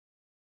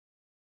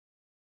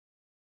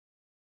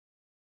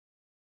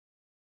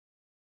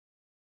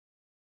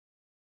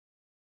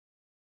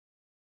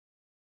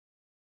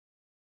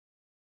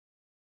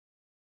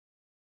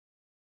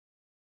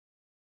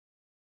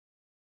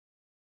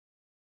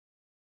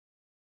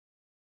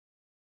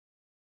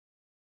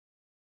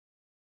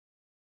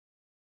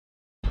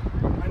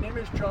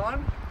name is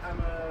John. I'm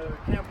a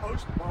camp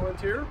host,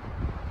 volunteer.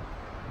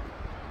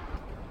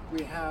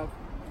 We have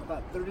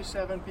about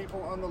 37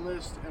 people on the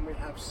list and we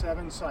have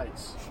 7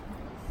 sites.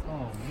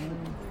 Oh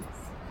man.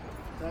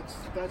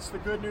 That's the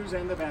good news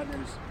and the bad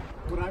news.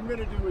 What I'm going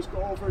to do is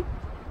go over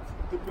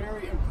the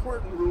very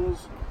important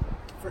rules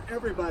for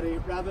everybody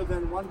rather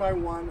than one by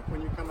one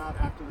when you come out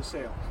after the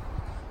sale.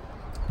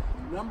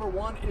 Number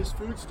 1 is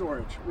food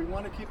storage. We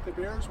want to keep the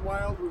bears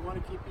wild. We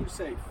want to keep you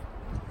safe.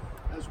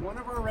 As one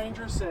of our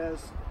rangers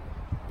says,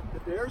 the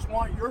bears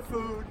want your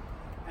food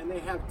and they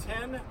have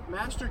 10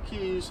 master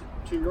keys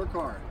to your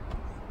car.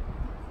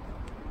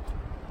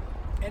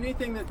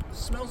 Anything that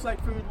smells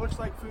like food, looks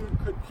like food,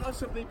 could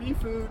possibly be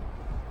food,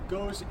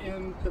 goes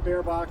in the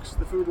bear box,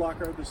 the food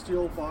locker, the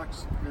steel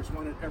box. There's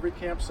one at every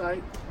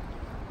campsite.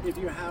 If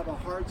you have a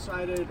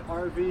hard-sided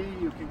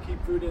RV, you can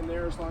keep food in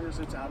there as long as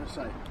it's out of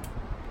sight.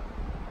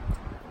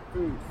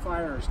 Food,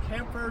 fires,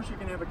 campfires, you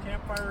can have a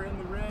campfire in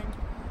the ring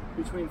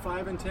between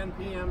 5 and 10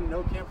 p.m.,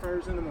 no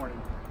campfires in the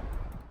morning.